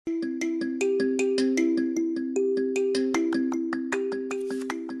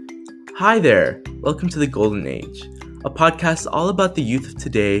Hi there! Welcome to The Golden Age, a podcast all about the youth of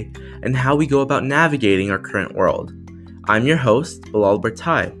today and how we go about navigating our current world. I'm your host, Bilal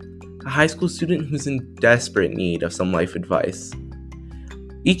Bartai, a high school student who's in desperate need of some life advice.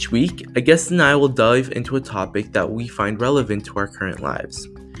 Each week, a guest and I will dive into a topic that we find relevant to our current lives.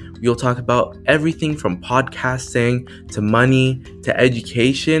 We'll talk about everything from podcasting to money to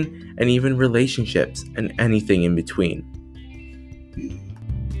education and even relationships and anything in between.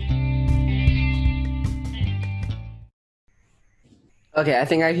 Okay, I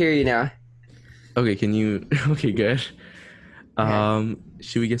think I hear you now. Okay, okay, good. Okay.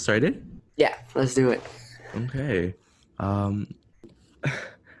 Should we get started? Yeah, let's do it. Okay. Um,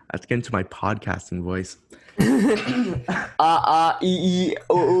 let's get into my podcasting voice.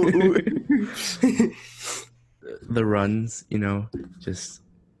 The runs, just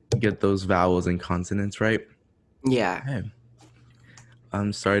get those vowels and consonants right. Yeah. Okay.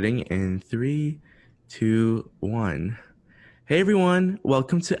 I'm starting in 3, 2, 1. Hey everyone,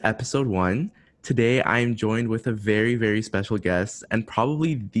 welcome to episode 1. Today I am joined with a very, very special guest and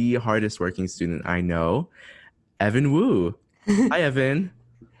probably the hardest working student I know, Evan Wu. Hi, Evan.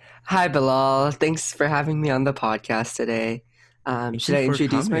 Hi, Bilal. Thanks for having me on the podcast today. Thank Should you I for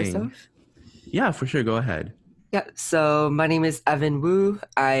introduce coming. myself? Yeah, for sure. Go ahead. Yeah, so my name is Evan Wu.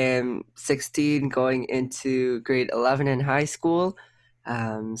 I am 16 going into grade 11 in high school.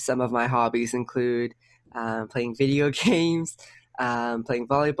 Some of my hobbies include playing video games, playing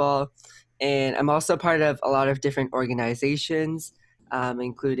volleyball, and I'm also part of a lot of different organizations,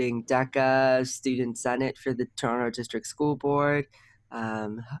 including DECA, Student Senate for the Toronto District School Board,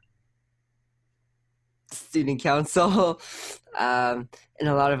 um, Student Council, and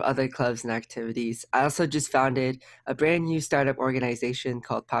a lot of other clubs and activities. I also just founded a brand new startup organization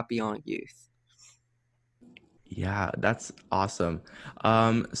called Papillon Youth. Yeah, that's awesome.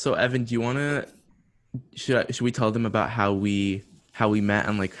 So Evan, do you wanna should we tell them about how we met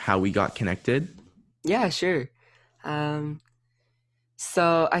and like how we got connected? Yeah, sure. Um,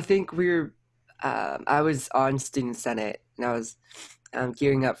 so I think I was on Student Senate and I was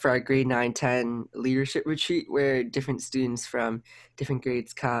gearing up for our grade 9, 10 leadership retreat where different students from different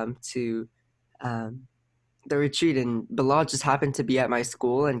grades come to um, the retreat, and Bilal just happened to be at my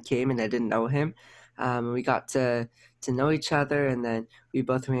school and came, and I didn't know him. We got to know each other, and then we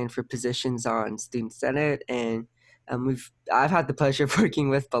both ran for positions on student senate, and I've had the pleasure of working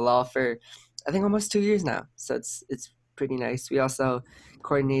with Bilal for I think almost 2 years now. So it's pretty nice. We also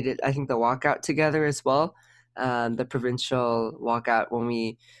coordinated I think the walkout together as well, the provincial walkout when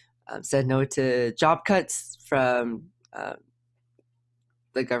we said no to job cuts from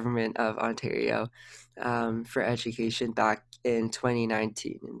the government of Ontario for education back in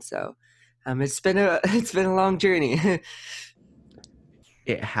 2019, and so it's been a it's been a long journey.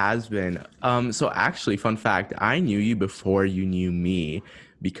 It has been. So actually, fun fact, I knew you before you knew me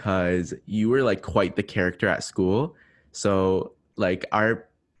because you were like quite the character at school. So like our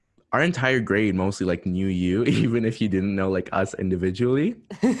entire grade mostly like knew you, even if you didn't know like us individually.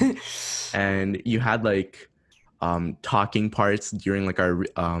 And you had like talking parts during like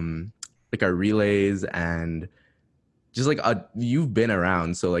our relays and just like you've been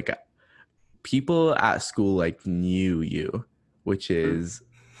around, so like people at school like knew you, which is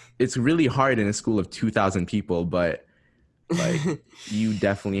it's really hard in a school of 2,000 people, but like you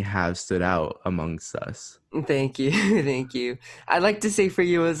definitely have stood out amongst us. Thank you, thank you. I'd like to say for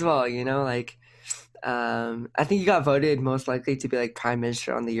you as well. Like I think you got voted most likely to be like prime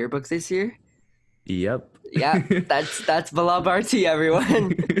minister on the yearbook this year. Yep. Yeah, that's Bilal Barty,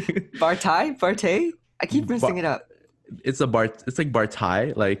 everyone. Bartai. I keep messing Bar- it up. it's like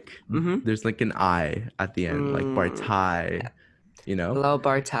Bartai, like Mm-hmm. there's like an I at the end, like Yeah, Bartai, Bilal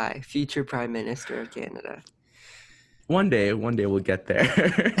Bartai, future prime minister of Canada. one day we'll get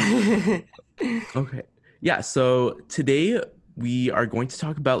there. Okay. Yeah, so today we are going to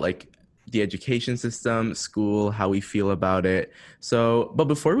talk about like the education system, school, how we feel about it. So, but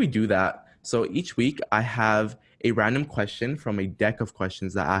before we do that, so each week I have a random question from a deck of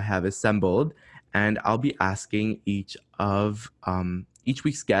questions that I have assembled, and I'll be asking each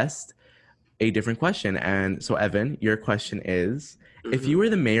week's guest a different question. And so, Evan, your question is, if Mhm. you were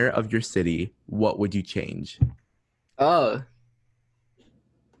the mayor of your city, what would you change? Oh,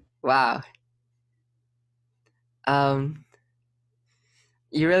 wow. Um,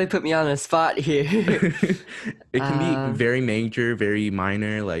 you really put me on the spot here. It can be um, very major, very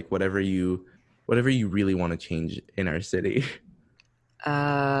minor, like whatever you really want to change in our city.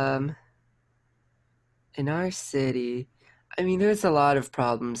 um, in our city, I mean, there's a lot of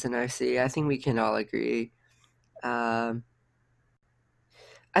problems in our city. I think we can all agree. Um,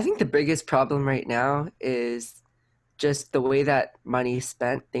 I think the biggest problem right now is just the way that money is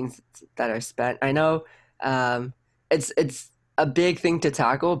spent, things that are spent. I know um, it's a big thing to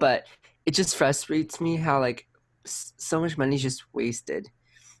tackle, but it just frustrates me how like so much money is just wasted.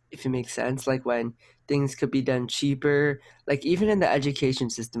 If it makes sense, like when things could be done cheaper, like even in the education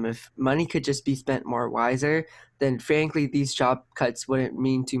system, if money could just be spent more wiser, then frankly, these job cuts wouldn't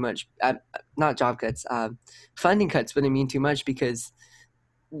mean too much. Not job cuts, funding cuts wouldn't mean too much because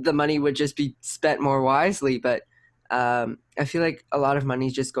the money would just be spent more wisely. But I feel like a lot of money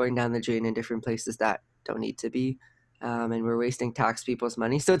is just going down the drain in different places that don't need to be, and we're wasting tax people's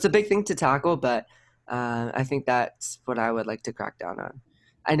money. So it's a big thing to tackle, but I think that's what I would like to crack down on.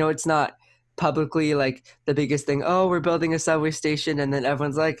 I know it's not publicly like the biggest thing. Oh, we're building a subway station, and then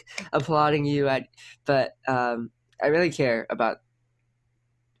everyone's like applauding you at. But I really care about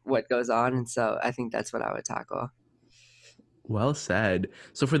what goes on, and so I think that's what I would tackle. Well said.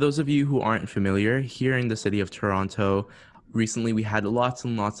 So, for those of you who aren't familiar, here in the city of Toronto, recently we had lots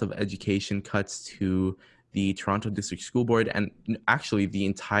and lots of education cuts to the Toronto District School Board, and actually the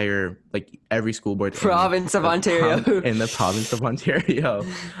entire, like every school board Province of Ontario. in the province of Ontario.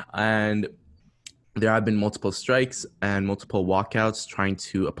 And there have been multiple strikes and multiple walkouts trying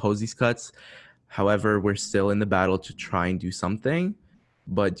to oppose these cuts. However, we're still in the battle to try and do something.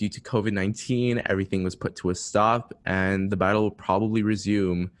 But due to COVID-19, everything was put to a stop, and the battle will probably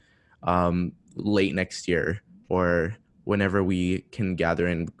resume late next year or whenever we can gather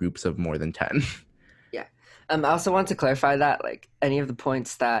in groups of more than 10. Yeah. I also want to clarify that like any of the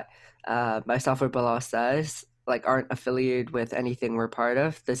points that myself or Bilal says like aren't affiliated with anything we're part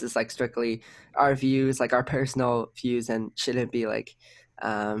of. This is like strictly our views, like our personal views, and shouldn't be like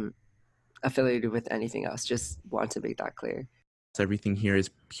um, affiliated with anything else. Just want to make that clear. So everything here is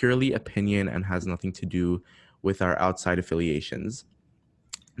purely opinion and has nothing to do with our outside affiliations.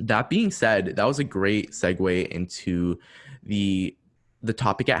 That being said, that was a great segue into the the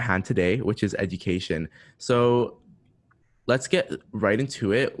topic at hand today, which is education. So let's get right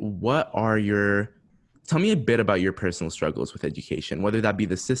into it. Tell me a bit about your personal struggles with education, whether that be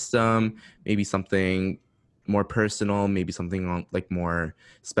the system, maybe something more personal, maybe something on, like more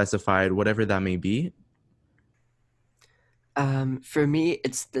specified, whatever that may be. For me,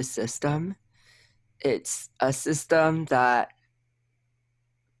 it's the system. It's a system that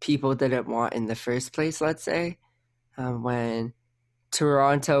people didn't want in the first place, let's say. When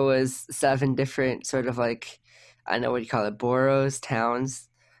Toronto was seven different sort of like, I don't know what you call it, boroughs, towns.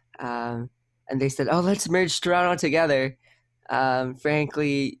 And they said, oh, let's merge Toronto together.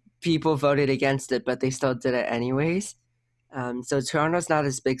 Frankly, people voted against it, but they still did it anyways. So Toronto's not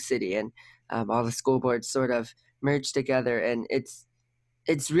this big city, and all the school boards sort of merged together, and it's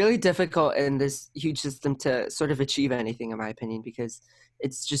really difficult in this huge system to sort of achieve anything, in my opinion, because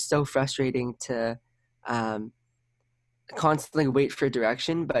it's just so frustrating to um, constantly wait for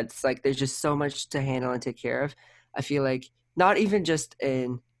direction. But it's like there's just so much to handle and take care of. I feel like not even just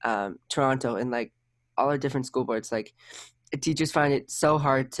in Toronto, and like all our different school boards, like teachers find it so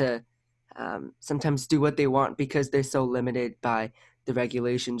hard to sometimes do what they want because they're so limited by the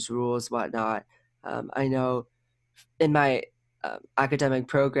regulations, rules, whatnot. I know in my academic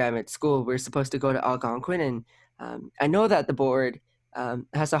program at school, we're supposed to go to Algonquin, and I know that the board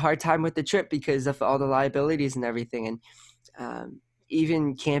has a hard time with the trip because of all the liabilities and everything. And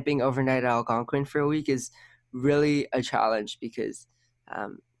even camping overnight at Algonquin for a week is really a challenge because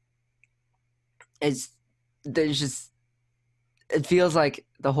um, it's there's just it feels like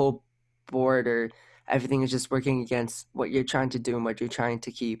the whole board or everything is just working against what you're trying to do and what you're trying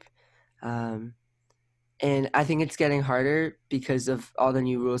to keep. Um, and I think it's getting harder because of all the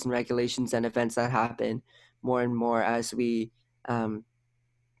new rules and regulations and events that happen more and more as we um,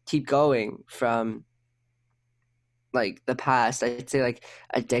 keep going from like the past. I'd say like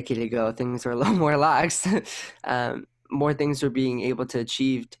a decade ago, things were a little more lax. More things were being able to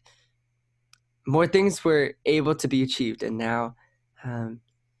achieved. More things were able to be achieved, and now, um,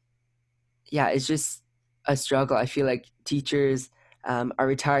 yeah, it's just a struggle. I feel like teachers are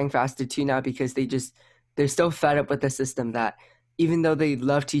retiring faster too now because they're so fed up with the system that even though they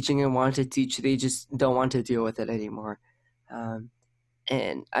love teaching and want to teach, they just don't want to deal with it anymore. Um,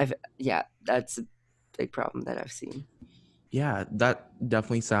 and yeah, that's a big problem that I've seen. Yeah, that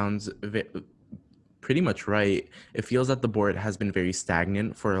definitely sounds pretty much right. It feels that the board has been very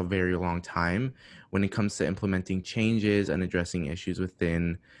stagnant for a very long time when it comes to implementing changes and addressing issues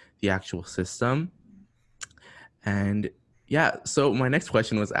within the actual system. And yeah, so my next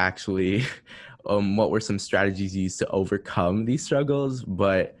question was actually, what were some strategies used to overcome these struggles?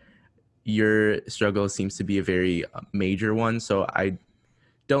 But your struggle seems to be a very major one, so I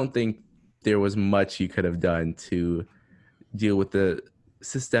don't think there was much you could have done to deal with the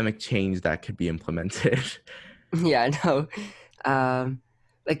systemic change that could be implemented. Yeah, no. Um,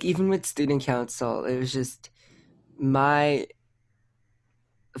 like even with student council, it was just my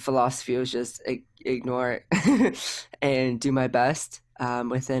philosophy was just ignore it and do my best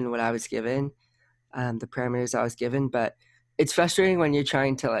within what I was given, the parameters I was given. But it's frustrating when you're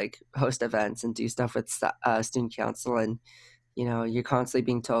trying to like host events and do stuff with student council, and you're constantly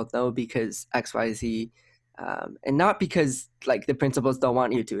being told no because X, Y, Z, and not because like the principals don't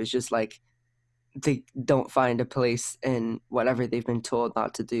want you to. It's just like they don't find a place in whatever they've been told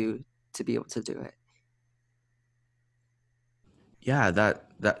not to do to be able to do it. Yeah,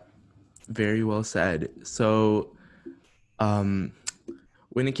 that very well said. So, um,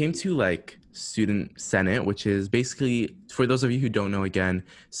 when it came to like student senate, which is basically, for those of you who don't know, again,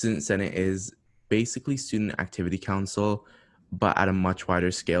 student senate is basically student activity council, but at a much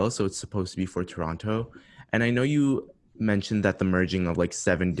wider scale. So it's supposed to be for Toronto. And I know you mentioned that the merging of like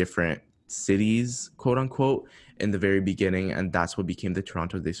seven different cities, quote unquote, in the very beginning, and that's what became the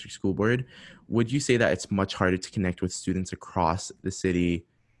Toronto District School Board. Would you say that it's much harder to connect with students across the city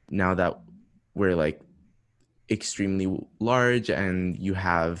now that we're like extremely large and you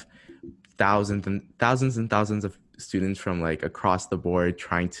have thousands of students from like across the board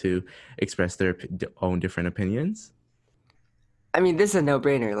trying to express their own different opinions? I mean, this is a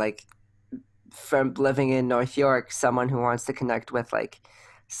no-brainer. Like from living in North York, someone who wants to connect with like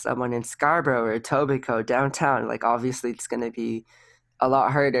someone in Scarborough or Etobicoke downtown, like obviously it's going to be a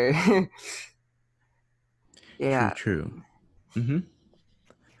lot harder. True, Yeah. true. Hmm.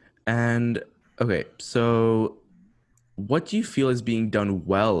 And okay, so what do you feel is being done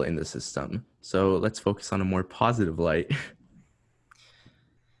well in the system? So let's focus on a more positive light.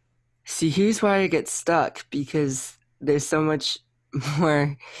 See, here's where I get stuck because there's so much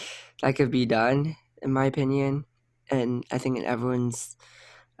more that could be done, in my opinion, and I think in everyone's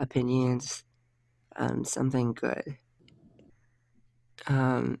opinions, something good.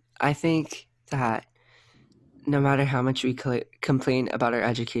 I think that no matter how much we complain about our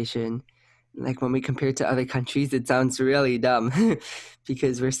education, like when we compare to other countries, it sounds really dumb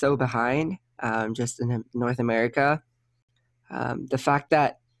because we're so behind just in North America. The fact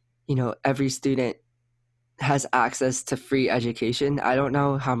that, every student has access to free education, I don't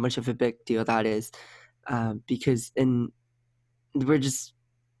know how much of a big deal that is because we're just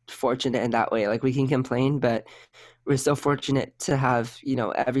fortunate in that way. Like we can complain, but we're so fortunate to have,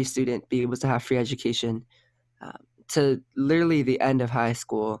 every student be able to have free education um, to literally the end of high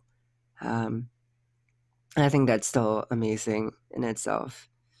school. Um, and I think that's still amazing in itself.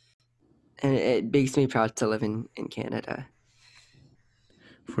 And it makes me proud to live in Canada.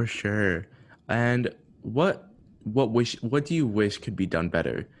 For sure. And what do you wish could be done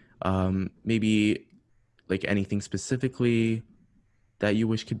better? Maybe like anything specifically that you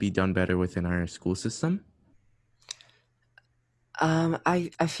wish could be done better within our school system? I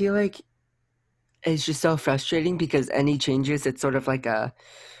feel like it's just so frustrating because any changes, it's sort of like a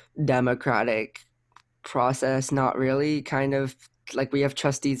democratic process, not really kind of like we have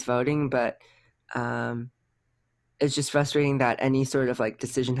trustees voting, but um, it's just frustrating that any sort of like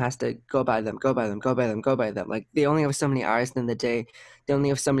decision has to go by them, go by them, go by them, go by them. Like they only have so many hours in the day. They only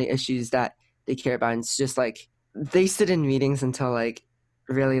have so many issues that they care about. And it's just like they sit in meetings until like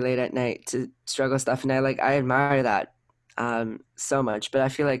really late at night to struggle stuff. And I admire that so much. But I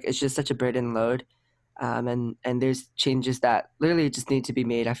feel like it's just such a burden load. And there's changes that literally just need to be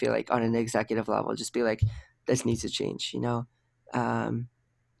made, I feel like, on an executive level. Just be like, this needs to change. Um,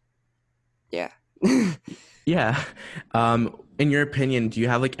 yeah. Yeah. In your opinion, do you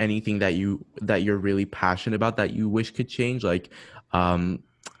have like anything that you're really passionate about that you wish could change? Um,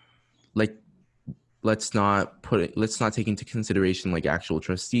 like let's not take into consideration like actual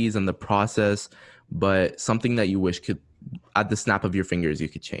trustees and the process, but something that you wish could, at the snap of your fingers, you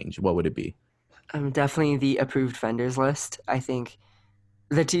could change. What would it be? Definitely the approved vendors list. I think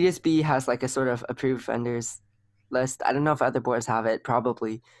the TSB has like a sort of approved vendors list. I don't know if other boards have it,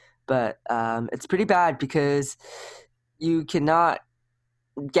 probably, but it's pretty bad because you cannot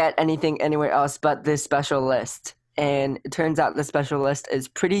get anything anywhere else but this special list. And it turns out the special list is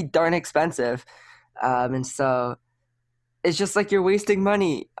pretty darn expensive. And so it's just like you're wasting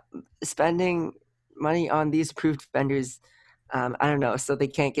money spending money on these approved vendors. I don't know, so they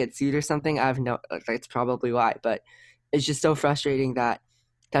can't get sued or something. I have no, that's probably why, but it's just so frustrating that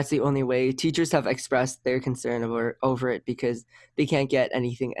that's the only way. Teachers have expressed their concern over it because they can't get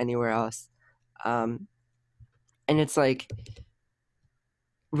anything anywhere else. Um, and it's like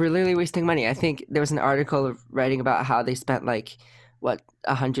we're literally wasting money. I think there was an article writing about how they spent like what,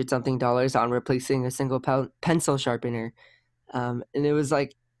 $100 something on replacing a single pencil sharpener. And it was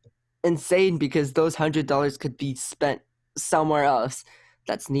like insane because those $100 could be spent somewhere else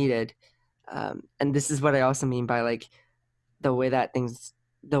that's needed. And this is what I also mean by like the way that things,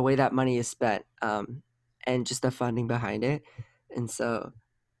 the way that money is spent, and just the funding behind it. And so,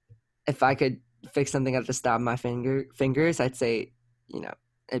 if I could fix something at the snap of my fingers, I'd say, you know,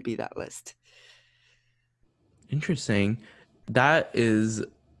 it'd be that list. Interesting. That is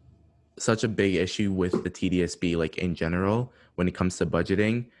such a big issue with the TDSB, like in general, when it comes to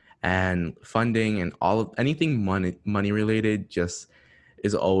budgeting and funding and anything money related. Just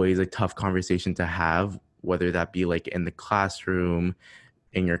is always a tough conversation to have, whether that be like in the classroom,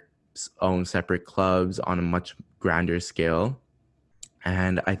 in your own separate clubs on a much grander scale.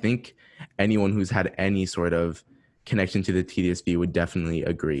 And I think anyone who's had any sort of connection to the TDSB would definitely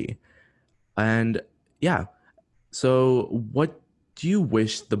agree. And yeah, so what do you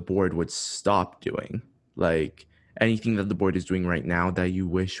wish the board would stop doing? Like anything that the board is doing right now that you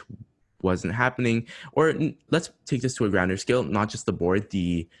wish wasn't happening? Or let's take this to a grander scale, not just the board,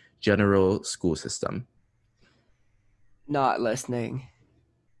 the general school system. Not listening.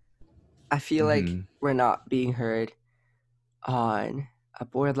 I feel like Hmm. we're not being heard on a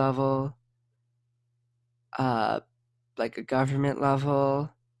board level, uh, like a government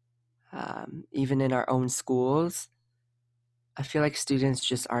level, even in our own schools. I feel like students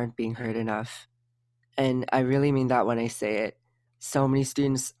just aren't being heard enough. And I really mean that when I say it. So many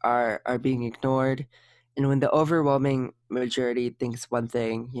students are being ignored. And when the overwhelming majority thinks one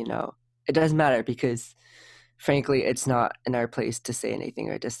thing, it doesn't matter because frankly, it's not in our place to say anything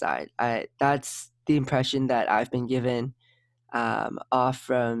or decide. That's the impression that I've been given, off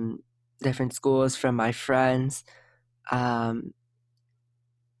from different schools, from my friends. Um,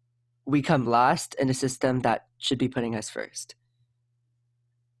 we come last in a system that should be putting us first.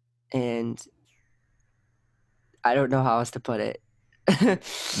 And I don't know how else to put it.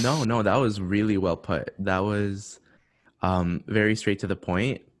 No, no, that was really well put. That was very straight to the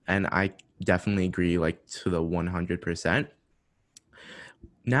point, and I definitely agree, like to the 100%.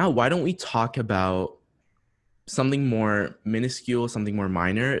 Now, why don't we talk about something more minuscule, something more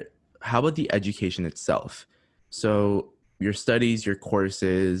minor? How about the education itself? So, your studies, your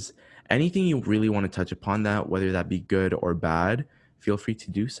courses, anything you really want to touch upon that, whether that be good or bad, feel free to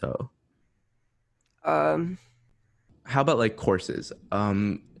do so. um, How about like courses?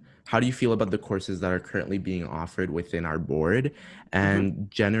 How do you feel about the courses that are currently being offered within our board mhm.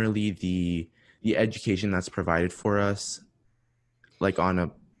 and generally the education that's provided for us, like on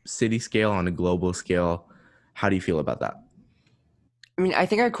a city scale, on a global scale? How do you feel about that? I mean, I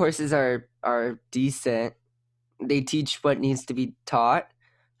think our courses are decent. They teach what needs to be taught.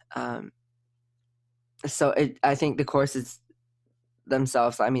 Um, I think the courses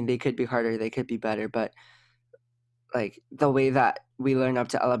themselves, I mean, they could be harder, they could be better, but like the way that we learn up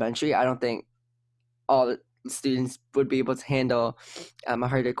to elementary, I don't think all the students would be able to handle, a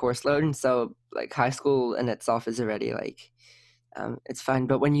harder course load. And so, like high school in itself is already like, it's fun.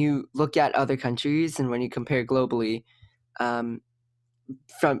 But when you look at other countries and when you compare globally, um,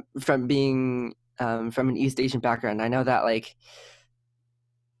 from being, from an East Asian background, I know that like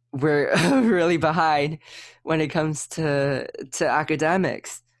we're really behind when it comes to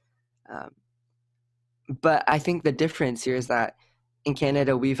academics. Um, but I think the difference here is that in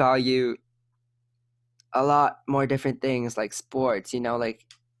Canada we value a lot more different things like sports, like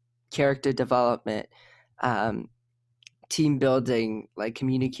character development, um, team building, like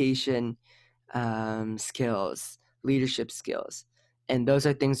communication, skills, leadership skills. And those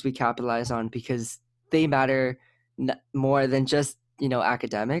are things we capitalize on because they matter more than just,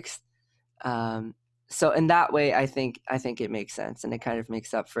 academics. Um, so in that way, I think it makes sense, and it kind of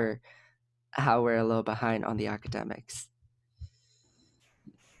makes up for how we're a little behind on the academics.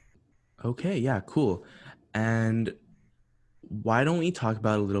 Okay, yeah, cool. And why don't we talk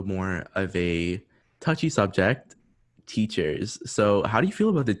about a little more of a touchy subject, teachers? So, how do you feel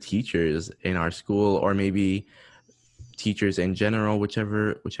about the teachers in our school, or maybe teachers in general,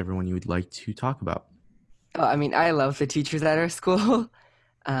 whichever one you would like to talk about? Oh, I mean, I love the teachers at our school.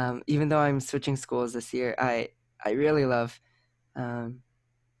 Even though I'm switching schools this year, I really love, um,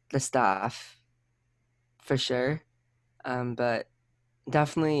 the staff for sure. But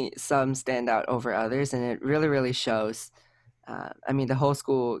definitely some stand out over others, and it really, really shows. I mean, the whole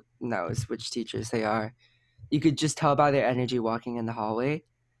school knows which teachers they are. You could just tell by their energy walking in the hallway.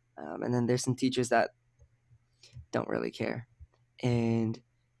 And then there's some teachers that don't really care. And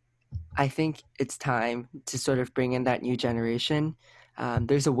I think it's time to sort of bring in that new generation.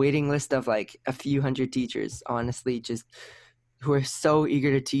 There's a waiting list of like a few hundred teachers, honestly, just who are so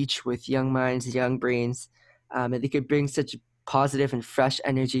eager to teach with young minds, young brains, and they could bring such positive and fresh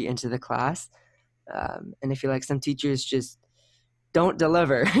energy into the class. And I feel like some teachers just don't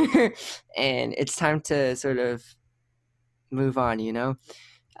deliver, and it's time to sort of move on.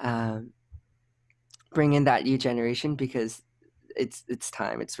 Um, bring in that new generation because it's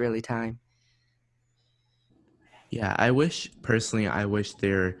time. It's really time. Yeah, I wish personally, I wish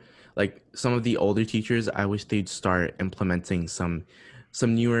they're like some of the older teachers, I wish they'd start implementing some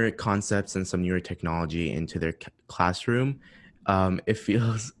newer concepts and some newer technology into their classroom. It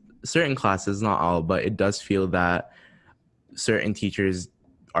feels certain classes, not all, but it does feel that certain teachers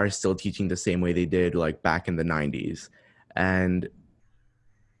are still teaching the same way they did like back in the 90s. And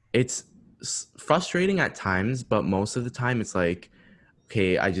it's frustrating at times, but most of the time it's like,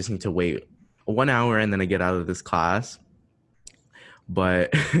 okay, I just need to wait 1 hour and then I get out of this class.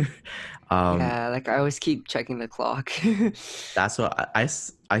 But um, Yeah, like I always keep checking the clock. that's what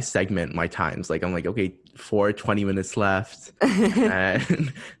I segment my times. Like I'm like, okay, 20 minutes left,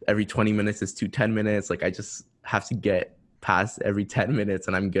 and every 20 minutes is 10 minutes. Like I just have to get past every 10 minutes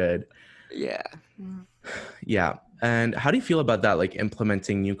and I'm good. Yeah. Yeah. And how do you feel about that? Like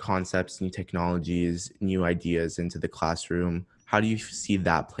implementing new concepts, new technologies, new ideas into the classroom? How do you see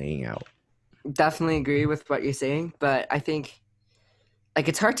that playing out? Definitely agree with what you're saying, but I think like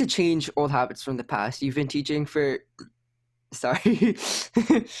it's hard to change old habits from the past. You've been teaching for sorry.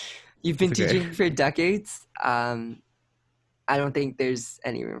 You've It's been okay. teaching for decades. I don't think there's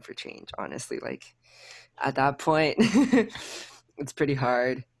any room for change, honestly. Like at that point, it's pretty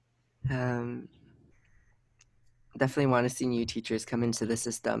hard. Um, definitely want to see new teachers come into the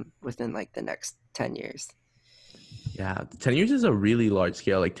system within like the next 10 years. Yeah, 10 years is a really large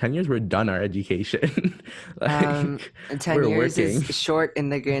scale. Like 10 years, we're done our education. Like And 10 we're years working. is short in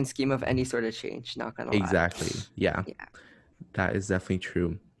the grand scheme of any sort of change, not gonna lie. Exactly. Yeah, Yeah. that is definitely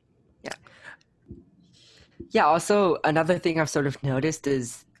true. Yeah. Yeah. Also, another thing I've sort of noticed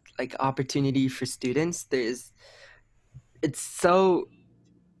is like opportunity for students. It's so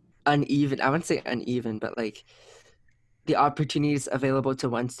uneven. I wouldn't say uneven, but like the opportunities available to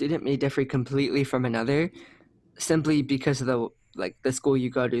one student may differ completely from another simply because of the school you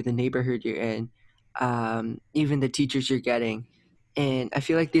go to, the neighborhood you're in, even the teachers you're getting. And I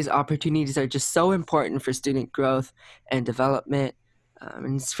feel like these opportunities are just so important for student growth and development.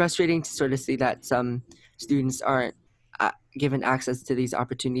 And it's frustrating to sort of see that some students aren't given access to these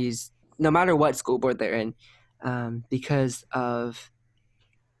opportunities, no matter what school board they're in, because of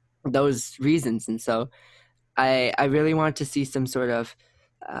those reasons. And so I really want to see some sort of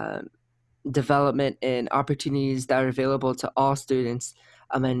um, development and opportunities that are available to all students,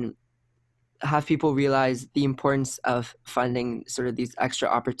 and have people realize the importance of funding sort of these extra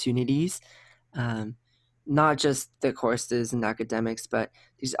opportunities, um, not just the courses and academics, but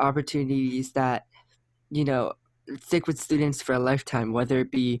these opportunities that you know stick with students for a lifetime, whether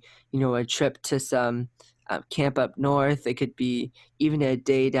it be a trip to some camp up north. It could be even a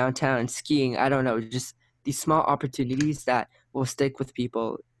day downtown skiing. I don't know, just these small opportunities that will stick with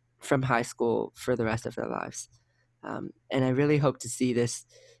people from high school for the rest of their lives. And I really hope to see this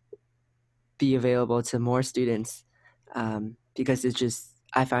be available to more students, because it's just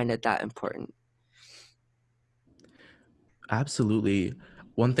I find it that important. Absolutely.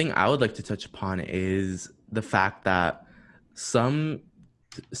 One thing I would like to touch upon is the fact that some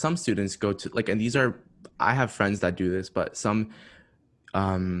some students go to like, and these are I have friends that do this, but some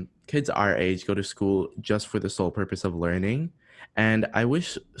kids our age go to school just for the sole purpose of learning. And I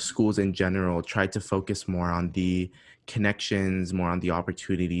wish schools in general tried to focus more on the connections, more on the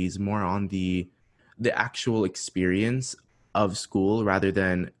opportunities, more on the actual experience of school rather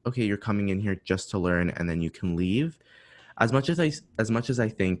than, okay, you're coming in here just to learn and then you can leave. As much as I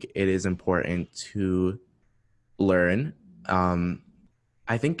think it is important to learn, um,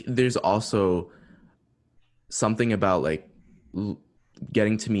 I think there's also something about like l-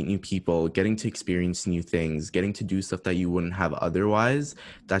 getting to meet new people, getting to experience new things, getting to do stuff that you wouldn't have otherwise.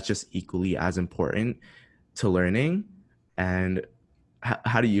 That's just equally as important to learning. And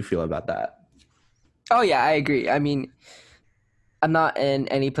how do you feel about that? Oh yeah, I agree. I mean, I'm not in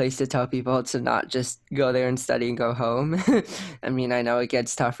any place to tell people to not just go there and study and go home. I mean, I know it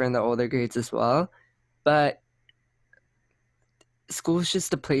gets tougher in the older grades as well, but school is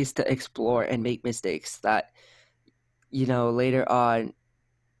just a place to explore and make mistakes that, later on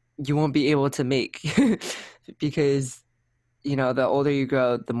you won't be able to make because, the older you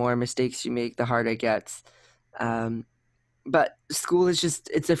grow, the more mistakes you make, the harder it gets. Um, but school is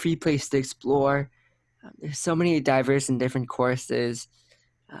it's a free place to explore. There's so many diverse and different courses,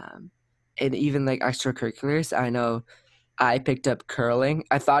 um, and even like extracurriculars. I know I picked up curling.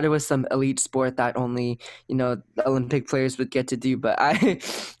 I thought it was some elite sport that only, the Olympic players would get to do, but I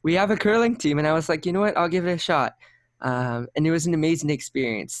we have a curling team, and I was like, you know what, I'll give it a shot. And it was an amazing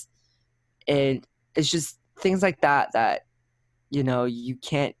experience. And it's just things like that you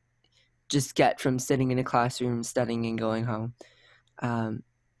can't just get from sitting in a classroom studying and going home. Um,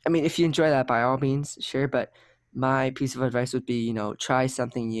 I mean, if you enjoy that, by all means, sure. But my piece of advice would be, try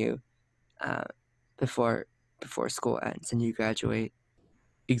something new uh, before before school ends and you graduate.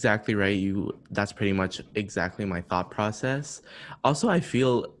 Exactly right. That's pretty much exactly my thought process. Also, I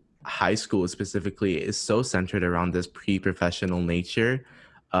feel high school specifically is so centered around this pre-professional nature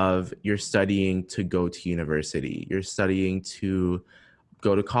of you're studying to go to university. You're studying to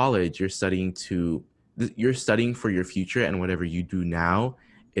go to college. You're studying for your future, and whatever you do now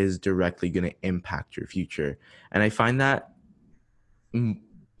is directly going to impact your future. And I find that m-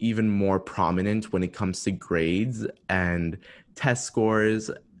 even more prominent when it comes to grades and test scores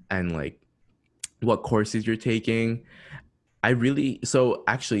and like what courses you're taking. So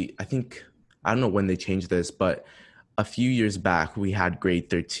actually, I think, I don't know when they changed this, but a few years back, we had grade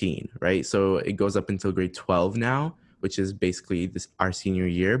 13, right? So it goes up until grade 12 now, which is basically our senior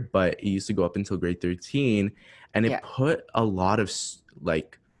year, but it used to go up until grade 13. And Yeah. it put a lot of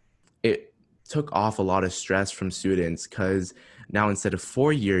it took off a lot of stress from students because now instead of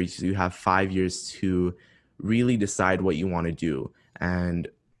 4 years, you have 5 years to really decide what you want to do and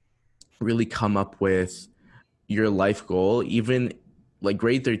really come up with your life goal. Even like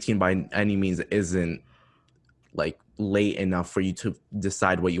grade 13 by any means isn't like late enough for you to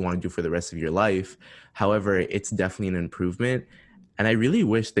decide what you want to do for the rest of your life. However, it's definitely an improvement. And I really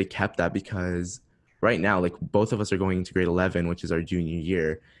wish they kept that because right now, like both of us are going into grade 11, which is our junior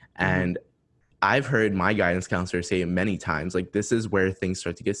year. Hmm. And I've heard my guidance counselor say it many times, like this is where things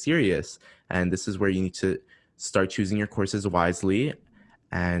start to get serious. And this is where you need to start choosing your courses wisely.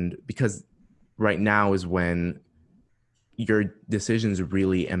 And because right now is when your decisions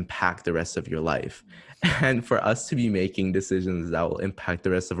really impact the rest of your life. And for us to be making decisions that will impact the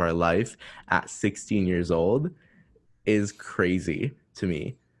rest of our life at 16 years old is crazy to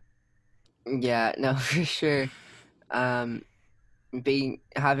me. Yeah, no, for sure. Um, being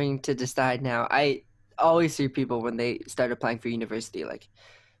having to decide now. I always hear people when they start applying for university, like,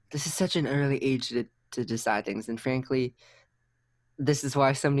 this is such an early age to decide things. And frankly, this is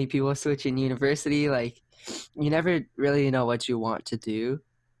why so many people switch in university. Like, you never really know what you want to do.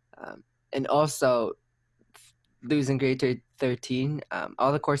 Um, and also, losing grade 13,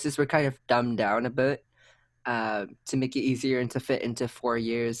 all the courses were kind of dumbed down a bit to make it easier and to fit into 4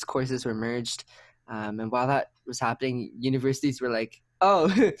 years. Courses were merged. And while that was happening, universities were like,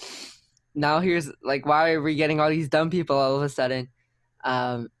 oh, now here's like, why are we getting all these dumb people all of a sudden?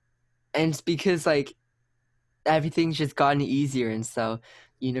 Um, and it's because like everything's just gotten easier. And so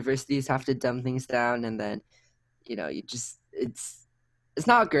universities have to dumb things down. And then, you just, it's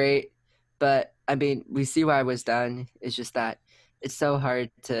not great, but I mean, we see why it was done. It's just that it's so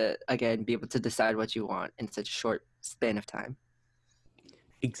hard to, again, be able to decide what you want in such a short span of time.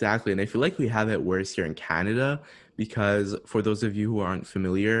 Exactly. And I feel like we have it worse here in Canada because for those of you who aren't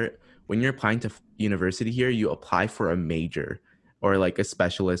familiar, when you're applying to university here, you apply for a major or like a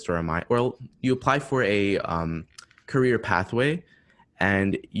specialist or a or you apply for a career pathway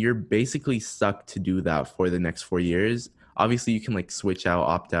and you're basically stuck to do that for the next 4 years. Obviously, you can like switch out,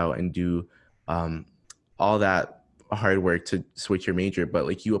 opt out, and do um, all that hard work to switch your major, but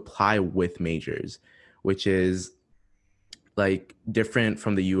like you apply with majors, which is like different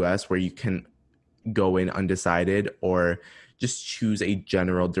from the US where you can go in undecided or just choose a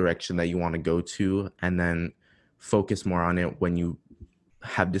general direction that you want to go to and then focus more on it when you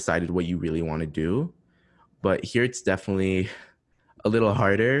have decided what you really want to do. But here it's definitely a little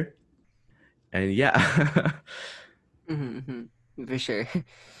harder. And yeah, Mm-hmm, for sure.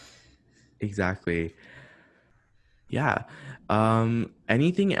 exactly. Yeah.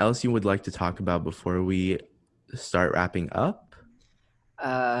 Anything else you would like to talk about before we start wrapping up?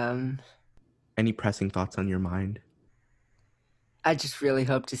 um, Any pressing thoughts on your mind? I just really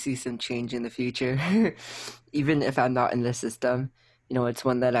hope to see some change in the future, even if I'm not in the system. It's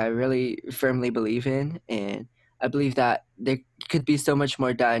one that I really firmly believe in, and I believe that there could be so much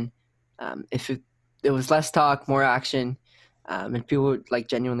more done if there was less talk, more action, and people would, like,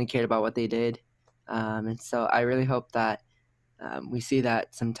 genuinely cared about what they did. And so I really hope that we see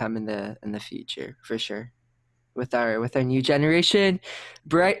that sometime in the future for sure with our new generation,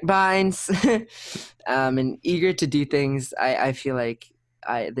 bright minds, and eager to do things. I feel like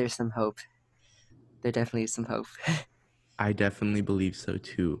I there's some hope. There definitely is some hope. I definitely believe so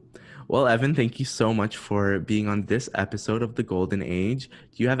too. Well, Evan, thank you so much for being on this episode of The Golden Age.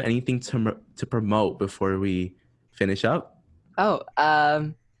 Do you have anything to promote before we finish up? Oh,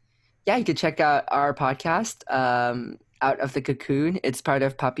 yeah, you could check out our podcast, Out of the Cocoon. It's part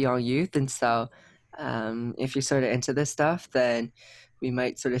of Papillon Youth. And so if you're sort of into this stuff, then we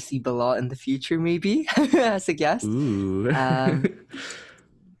might sort of see Bilal in the future, maybe, as a guest. Ooh. Um,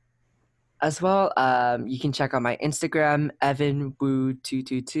 as well, you can check out my Instagram,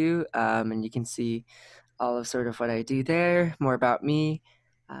 EvanWoo222, and you can see all of sort of what I do there, more about me.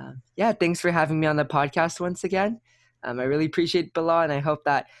 Yeah, thanks for having me on the podcast once again. I really appreciate Bilal, and I hope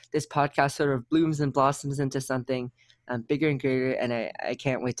that this podcast sort of blooms and blossoms into something bigger and greater, and I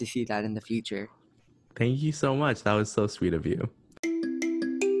can't wait to see that in the future. Thank you so much. That was so sweet of you.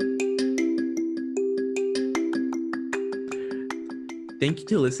 Thank you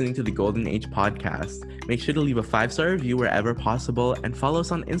to listening to the Golden Age podcast. Make sure to leave a 5-star review wherever possible and follow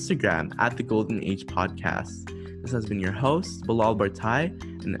us on Instagram at the Golden Age Podcast. This has been your host, Bilal Bartai,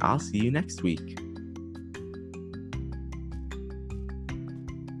 and I'll see you next week.